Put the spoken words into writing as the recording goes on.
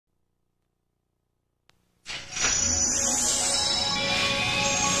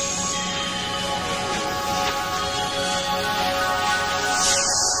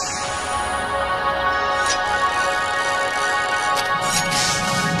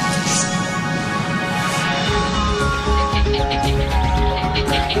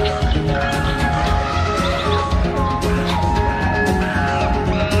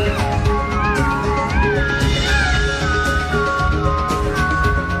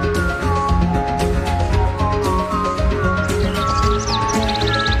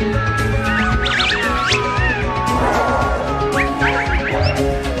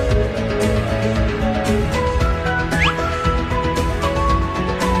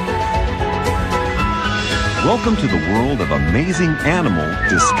Welcome to the world of amazing animal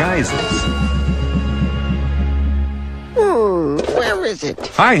disguises. Where is it?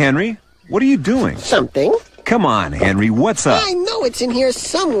 Hi, Henry. What are you doing? Something. Come on, Henry. What's up? I know it's in here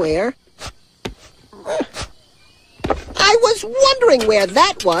somewhere. I was wondering where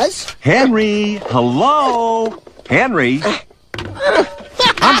that was. Henry! Hello? Henry?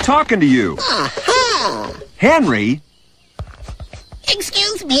 I'm talking to you. Aha! Henry?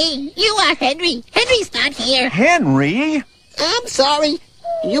 Excuse me, you are Henry. Henry's not here. Henry? I'm sorry.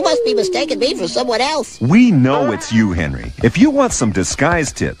 You must be mistaking me for someone else. We know it's you, Henry. If you want some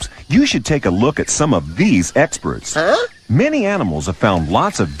disguise tips, you should take a look at some of these experts. Huh? Many animals have found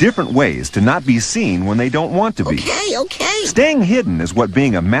lots of different ways to not be seen when they don't want to be. Okay. Staying hidden is what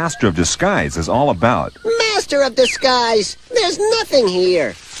being a master of disguise is all about. Master of disguise. There's nothing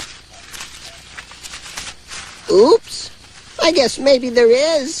here. Oops. I guess maybe there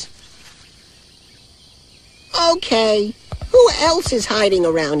is. Okay. Who else is hiding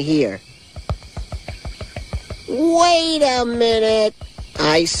around here? Wait a minute.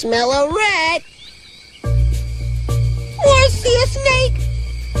 I smell a rat. Or see a snake.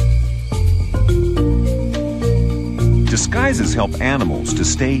 Disguises help animals to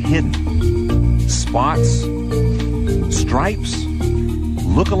stay hidden. Spots, stripes,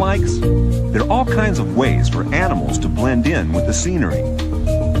 lookalikes. There are all kinds of ways for animals to blend in with the scenery.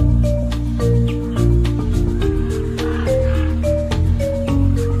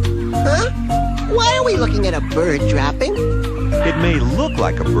 Huh? Why are we looking at a bird dropping? It may look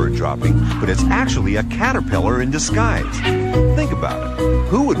like a bird dropping, but it's actually a caterpillar in disguise. Think about it.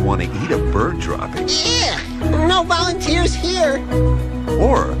 Who would want to eat a bird dropping? Yeah, no volunteers here.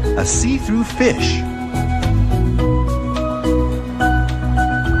 Or a see-through fish.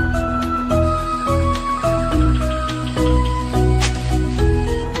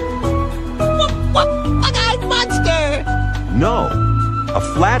 Bug-eyed monster! No, a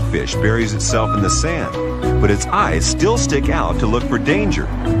flatfish buries itself in the sand, but its eyes still stick out to look for danger.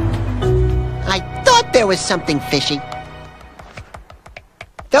 I thought there was something fishy.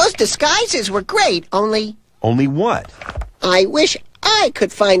 Those disguises were great, only Only what? I wish I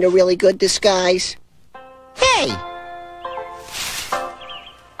could find a really good disguise. Hey!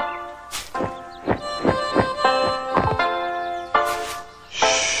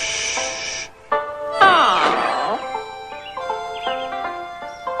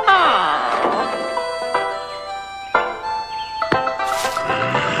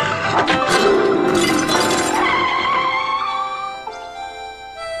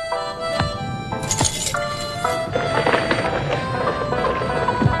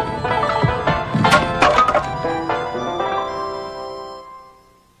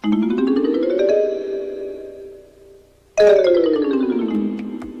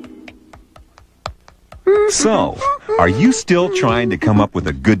 So, are you still trying to come up with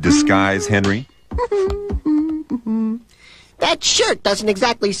a good disguise, Henry? That shirt doesn't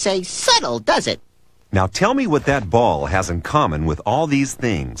exactly say subtle, does it? Now tell me what that ball has in common with all these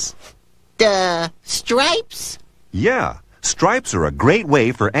things. Stripes? Yeah, stripes are a great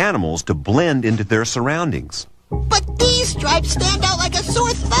way for animals to blend into their surroundings. But these stripes stand out like a sore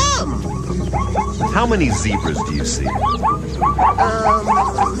thumb. How many zebras do you see?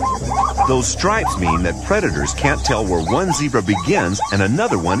 Those stripes mean that predators can't tell where one zebra begins and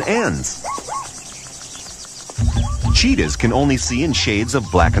another one ends. Cheetahs can only see in shades of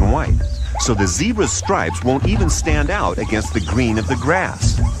black and white, so the zebra's stripes won't even stand out against the green of the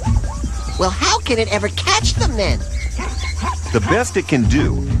grass. Well, how can it ever catch them then? The best it can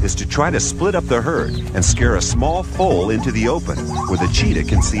do is to try to split up the herd and scare a small foal into the open where the cheetah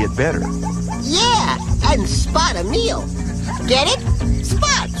can see it better. Yeah, and spot a meal. Get it?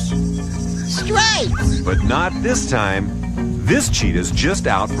 Spots. Stripes. But not this time. This cheetah's just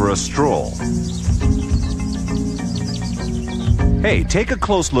out for a stroll. Hey, take a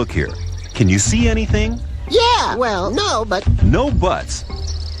close look here. Can you see anything? Yeah, well, no, but No buts.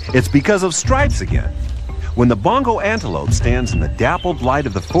 It's because of stripes again. When the bongo antelope stands in the dappled light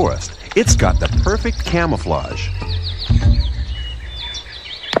of the forest, it's got the perfect camouflage.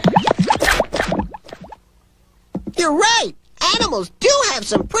 you're right. Animals do have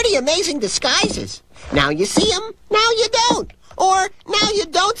some pretty amazing disguises. Now you see them, now you don't. Or now you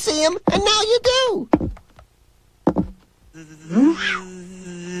don't see them, and now you do.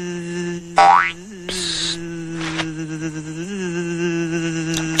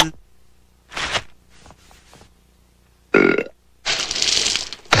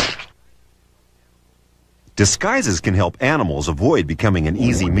 Disguises can help animals avoid becoming an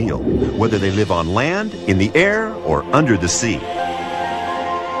easy meal, whether they live on land, in the air, or under the sea.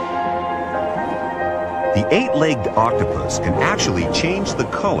 The 8-legged octopus can actually change the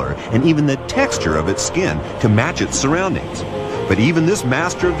color and even the texture of its skin to match its surroundings. But even this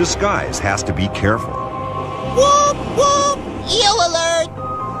master of disguise has to be careful. Whoop, whoop! Eel alert!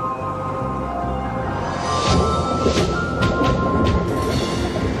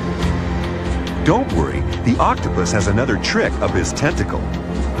 Don't worry, the octopus has another trick up his tentacle.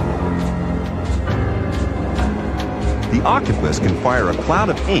 The octopus can fire a cloud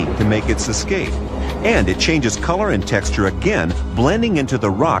of ink to make its escape, and it changes color and texture again, blending into the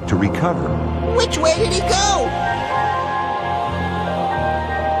rock to recover. Which way did he go?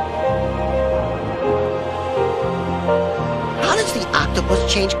 How does the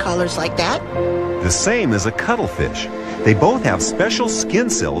octopus change colors like that? The same as a cuttlefish. They both have special skin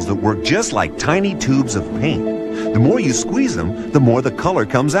cells that work just like tiny tubes of paint. The more you squeeze them, the more the color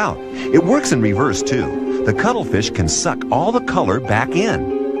comes out. It works in reverse too. The cuttlefish can suck all the color back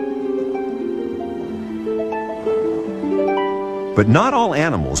in. But not all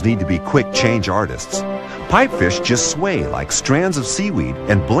animals need to be quick change artists. Pipefish just sway like strands of seaweed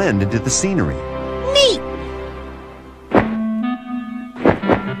and blend into the scenery. Neat!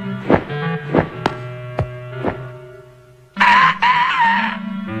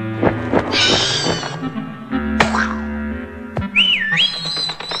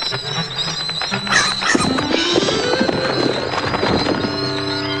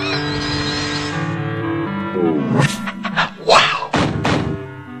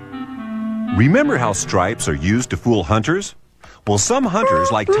 Remember how stripes are used to fool hunters? Well, some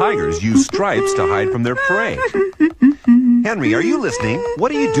hunters, like tigers, use stripes to hide from their prey. Henry, are you listening?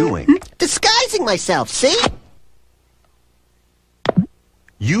 What are you doing? Disguising myself, see?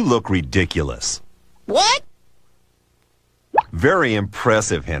 You look ridiculous. What? Very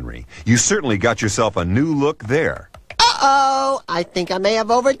impressive, Henry. You certainly got yourself a new look there. Uh-oh, I think I may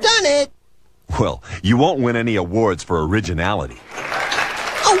have overdone it. Well, you won't win any awards for originality.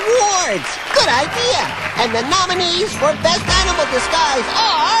 Awards! Good idea! And the nominees for Best Animal Disguise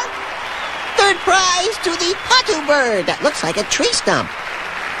are... Third prize to the Patu bird that looks like a tree stump.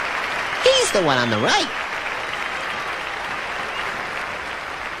 He's the one on the right.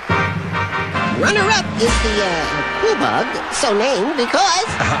 Runner-up is the poo bug, so named because...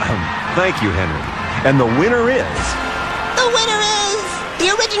 Thank you, Henry. And the winner is... The winner is the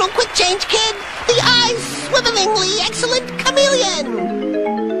original Quick Change Kid, the eye-swivelingly excellent chameleon.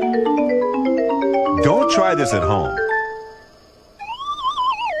 Don't try this at home.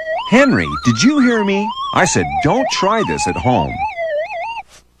 Henry, did you hear me? I said don't try this at home.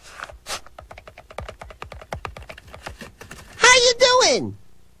 How you doing?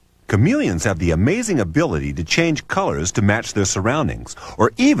 Chameleons have the amazing ability to change colors to match their surroundings,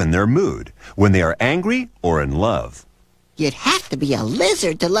 or even their mood, when they are angry or in love. You'd have to be a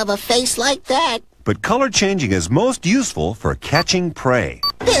lizard to love a face like that. But color changing is most useful for catching prey.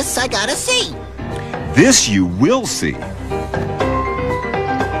 This I gotta see. This you will see.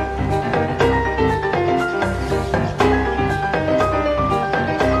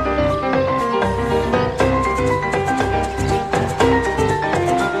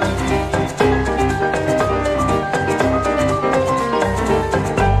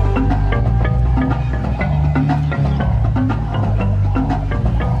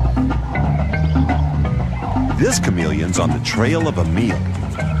 This chameleon's on the trail of a meal.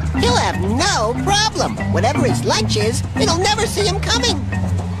 He'll have no problem. Whatever his lunch is, it'll never see him coming.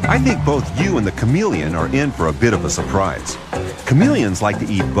 I think both you and the chameleon are in for a bit of a surprise. Chameleons like to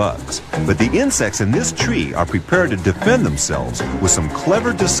eat bugs, but the insects in this tree are prepared to defend themselves with some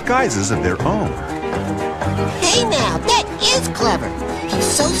clever disguises of their own. Hey now, that is clever. He's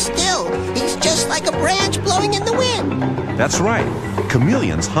so still, he's just like a branch blowing in the wind. That's right.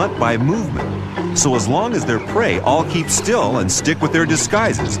 Chameleons hunt by movement. So as long as their prey all keep still and stick with their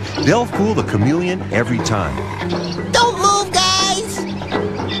disguises, they'll fool the chameleon every time. Don't move, guys!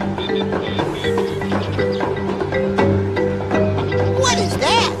 What is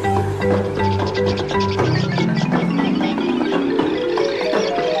that?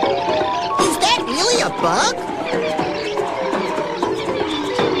 Is that really a bug?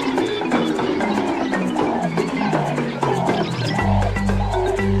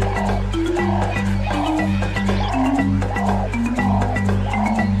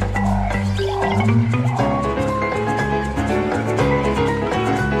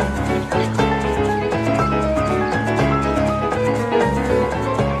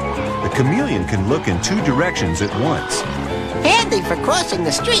 The chameleon can look in two directions at once Handy for crossing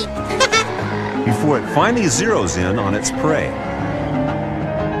the street. before it finally zeroes in on its prey.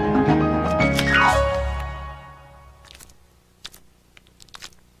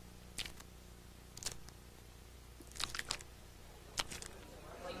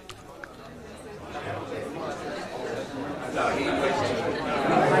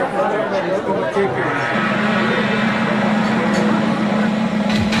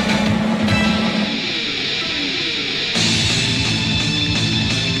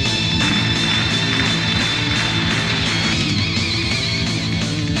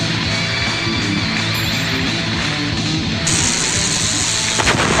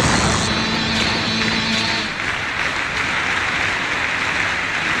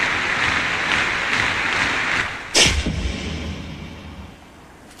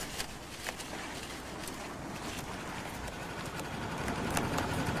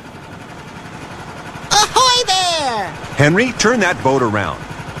 Henry, turn that boat around.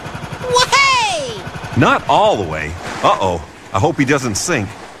 Way! Not all the way. Uh-oh. I hope he doesn't sink.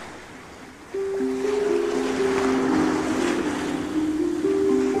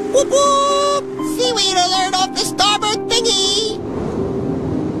 Whoop whoop! Seaweed alert off the starboard thingy!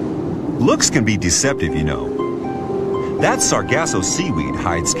 Looks can be deceptive, you know. That Sargasso seaweed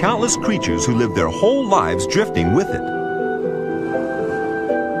hides countless creatures who live their whole lives drifting with it.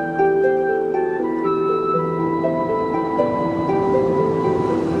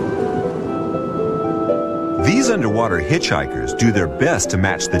 These underwater hitchhikers do their best to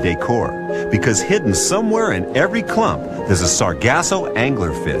match the decor, because hidden somewhere in every clump there's a Sargasso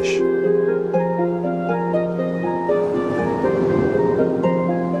anglerfish.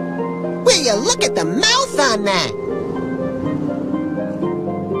 Will you look at the mouth on that?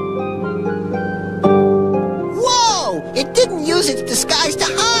 Whoa! It didn't use its disguise to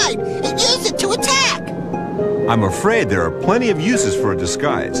hide. It used it to attack. I'm afraid there are plenty of uses for a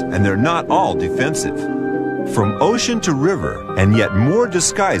disguise, and they're not all defensive. From ocean to river, and yet more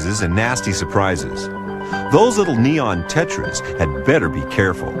disguises and nasty surprises. Those little neon tetras had better be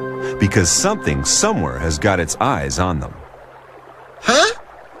careful, because something somewhere has got its eyes on them. Huh?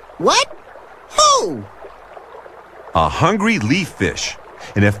 What? Who? A hungry leaf fish.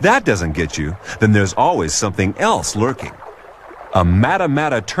 And if that doesn't get you, then there's always something else lurking. A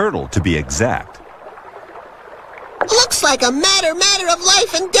mata turtle, to be exact. Looks like a matter of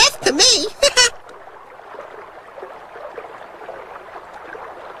life and death to me.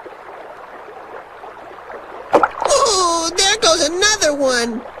 Oh, there goes another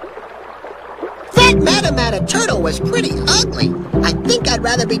one. That mata turtle was pretty ugly. I think I'd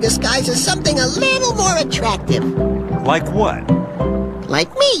rather be disguised as something a little more attractive. Like what?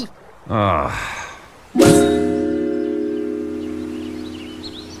 Like me.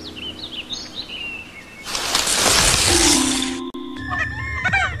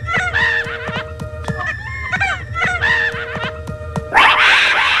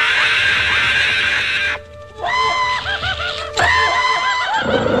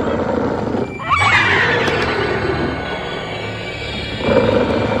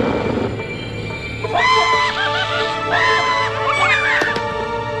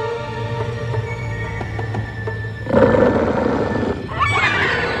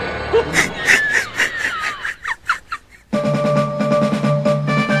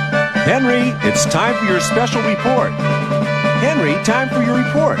 Henry, it's time for your special report. Henry, time for your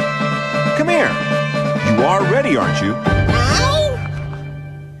report. Come here. You are ready, aren't you? Ow?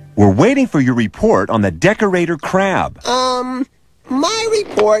 We're waiting for your report on the decorator crab. My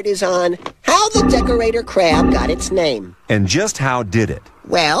report is on how the decorator crab got its name. And just how did it?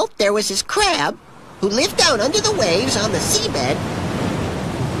 Well, there was this crab who lived down under the waves on the seabed.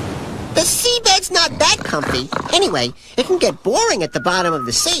 The seabed's not that comfy. Anyway, it can get boring at the bottom of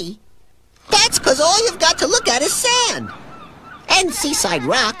the sea. That's because all you've got to look at is sand. And seaside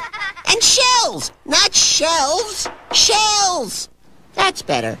rock. And shells. Not shelves. Shells. That's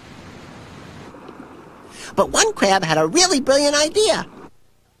better. But one crab had a really brilliant idea.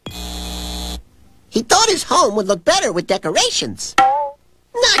 He thought his home would look better with decorations.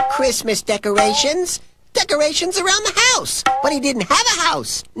 Not Christmas decorations. Decorations around the house. But he didn't have a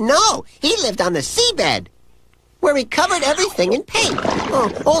house. No, he lived on the seabed, where he covered everything in paint.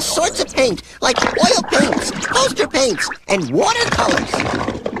 Oh, all sorts of paint, like oil paints, poster paints, and watercolors.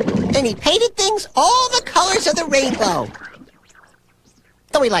 And he painted things all the colors of the rainbow.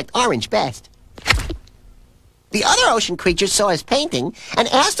 Though he liked orange best. The other ocean creatures saw his painting and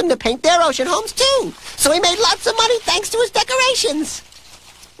asked him to paint their ocean homes too. So he made lots of money thanks to his decorations.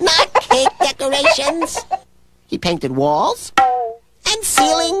 Not cake decorations. He painted walls and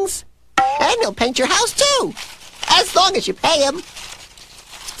ceilings. And he'll paint your house too, as long as you pay him.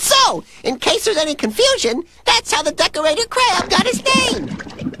 So, in case there's any confusion, that's how the decorator crab got his name.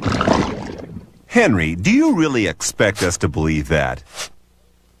 Henry, do you really expect us to believe that?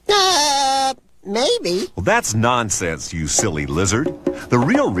 Maybe. Well, that's nonsense, you silly lizard. The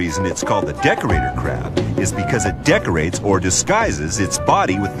real reason it's called the decorator crab is because it decorates or disguises its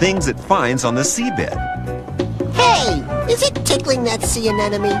body with things it finds on the seabed. Hey, is it tickling that sea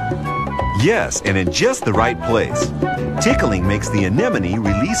anemone? Yes, and in just the right place. Tickling makes the anemone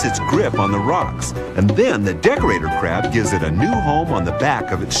release its grip on the rocks, and then the decorator crab gives it a new home on the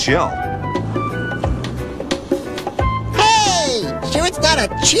back of its shell. Sure it's not a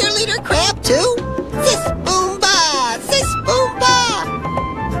cheerleader crab, too? Sis boom ba! Sis boom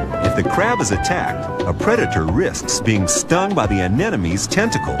ba! If the crab is attacked, a predator risks being stung by the anemone's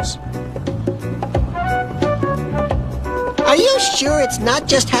tentacles. Are you sure it's not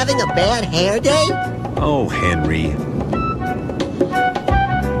just having a bad hair day? Oh, Henry.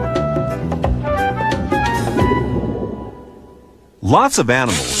 Lots of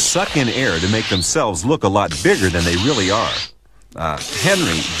animals suck in air to make themselves look a lot bigger than they really are.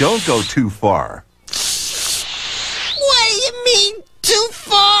 Henry, don't go too far. What do you mean, too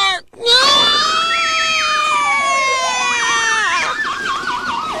far?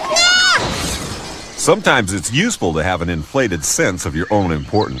 Sometimes it's useful to have an inflated sense of your own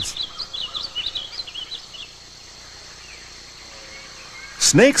importance.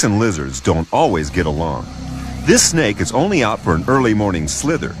 Snakes and lizards don't always get along. This snake is only out for an early morning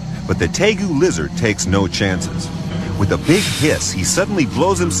slither, but the tegu lizard takes no chances. With a big hiss, he suddenly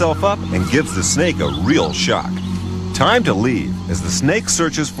blows himself up and gives the snake a real shock. Time to leave as the snake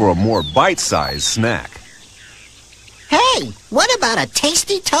searches for a more bite-sized snack. Hey, what about a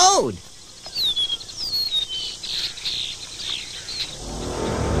tasty toad?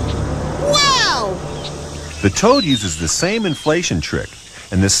 Wow! The toad uses the same inflation trick,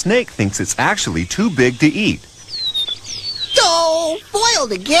 and the snake thinks it's actually too big to eat. Oh,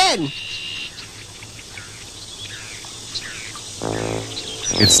 foiled again.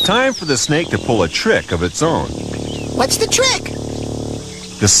 It's time for the snake to pull a trick of its own. What's the trick?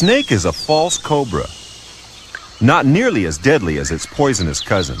 The snake is a false cobra. Not nearly as deadly as its poisonous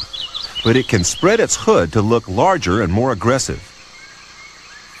cousin, but it can spread its hood to look larger and more aggressive.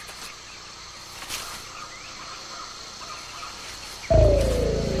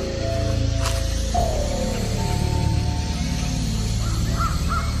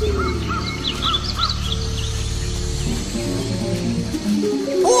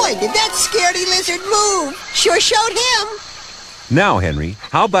 Boy, did that scaredy lizard move. Sure showed him. Now, Henry,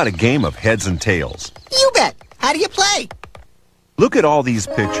 how about a game of heads and tails? You bet. How do you play? Look at all these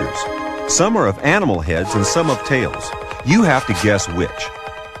pictures. Some are of animal heads and some of tails. You have to guess which.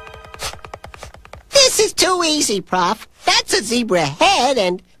 This is too easy, Prof. That's a zebra head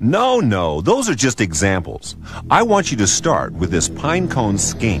and... No, those are just examples. I want you to start with this pinecone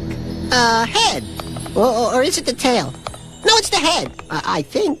skink. Head. Or is it the tail? No, it's the head. I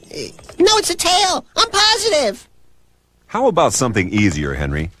think. No, it's the tail. I'm positive. How about something easier,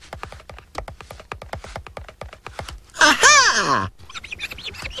 Henry? Aha!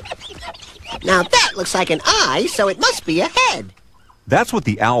 Now that looks like an eye, so it must be a head. That's what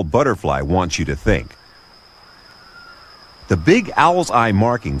the owl butterfly wants you to think. The big owl's eye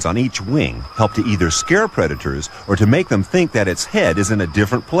markings on each wing help to either scare predators or to make them think that its head is in a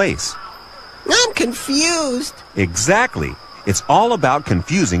different place. I'm confused. Exactly. It's all about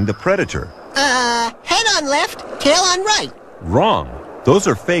confusing the predator. Head on left, tail on right. Wrong. Those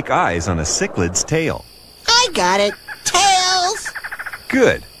are fake eyes on a cichlid's tail. I got it. Tails.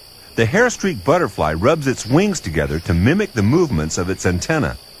 Good. The hair-streaked butterfly rubs its wings together to mimic the movements of its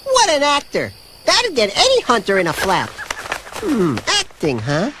antenna. What an actor. That'd get any hunter in a flap. Acting,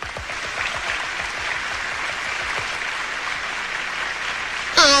 huh?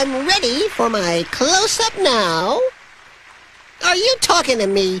 I'm ready for my close-up now. Are you talking to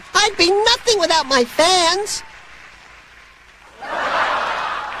me? I'd be nothing without my fans.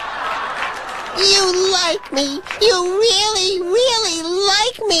 You like me. You really, really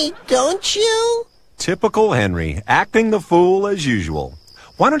like me, don't you? Typical Henry, acting the fool as usual.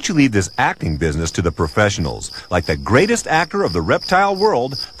 Why don't you leave this acting business to the professionals, like the greatest actor of the reptile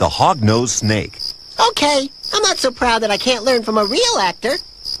world, the hog-nosed snake? Okay, I'm not so proud that I can't learn from a real actor.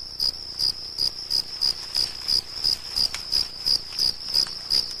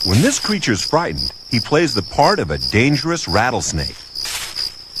 When this creature's frightened, he plays the part of a dangerous rattlesnake.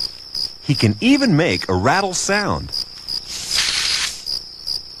 He can even make a rattle sound.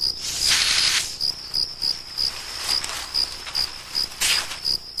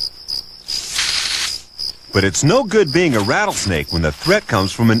 But it's no good being a rattlesnake when the threat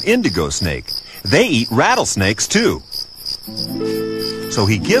comes from an indigo snake. They eat rattlesnakes too. So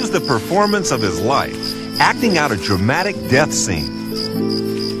he gives the performance of his life, acting out a dramatic death scene.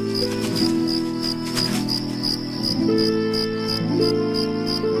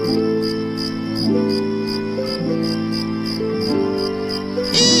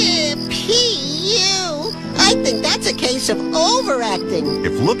 I think that's a case of overacting.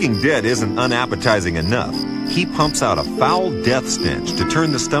 If looking dead isn't unappetizing enough, he pumps out a foul death stench to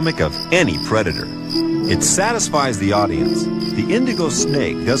turn the stomach of any predator. It satisfies the audience. The indigo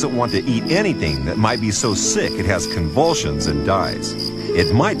snake doesn't want to eat anything that might be so sick it has convulsions and dies.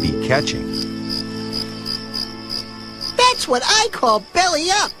 It might be catching. That's what I call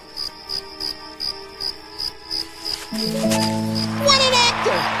belly up. What an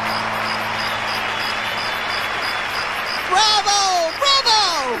actor! Bravo!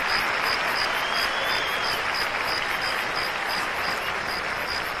 Bravo!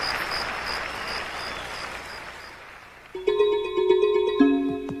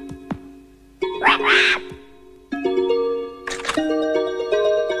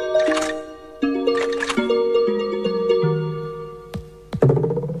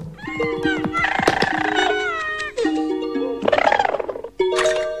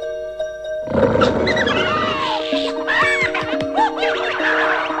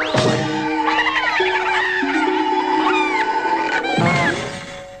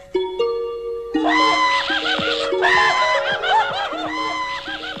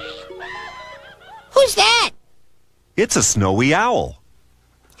 It's a snowy owl.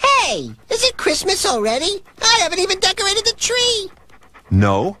 Hey, is it Christmas already? I haven't even decorated the tree.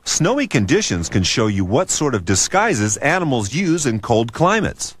 No, snowy conditions can show you what sort of disguises animals use in cold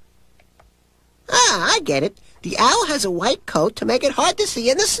climates. Ah, I get it. The owl has a white coat to make it hard to see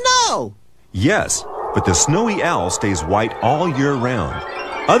in the snow. Yes, but the snowy owl stays white all year round.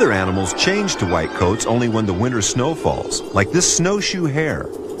 Other animals change to white coats only when the winter snow falls, like this snowshoe hare.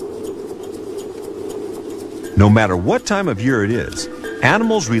 No matter what time of year it is,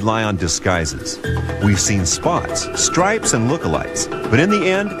 animals rely on disguises. We've seen spots, stripes, and lookalikes, but in the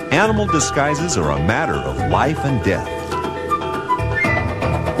end, animal disguises are a matter of life and death.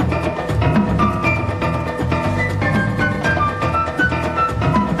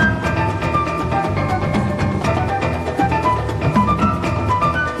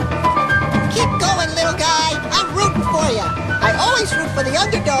 Keep going, little guy. I'm rooting for you. I always root for the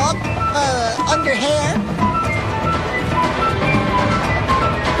underdog. Under hare.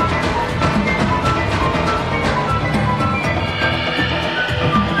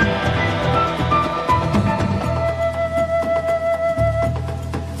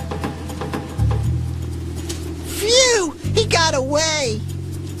 Phew! He got away.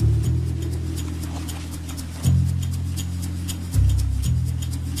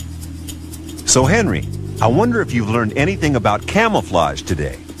 So, Henry, I wonder if you've learned anything about camouflage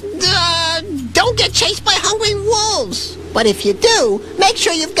today. Don't get chased by hungry wolves. But if you do, make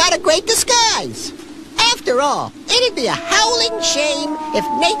sure you've got a great disguise. After all, it'd be a howling shame if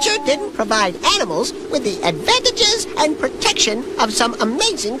nature didn't provide animals with the advantages and protection of some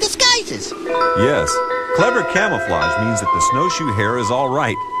amazing disguises. Yes, clever camouflage means that the snowshoe hare is all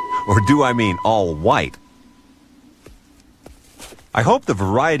right. Or do I mean all white? I hope the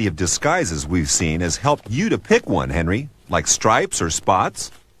variety of disguises we've seen has helped you to pick one, Henry, like stripes or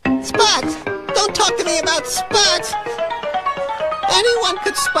spots. Spots? Don't talk to me about spots. Anyone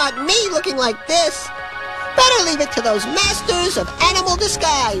could spot me looking like this. Better leave it to those masters of animal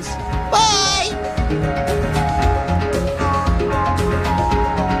disguise. Bye!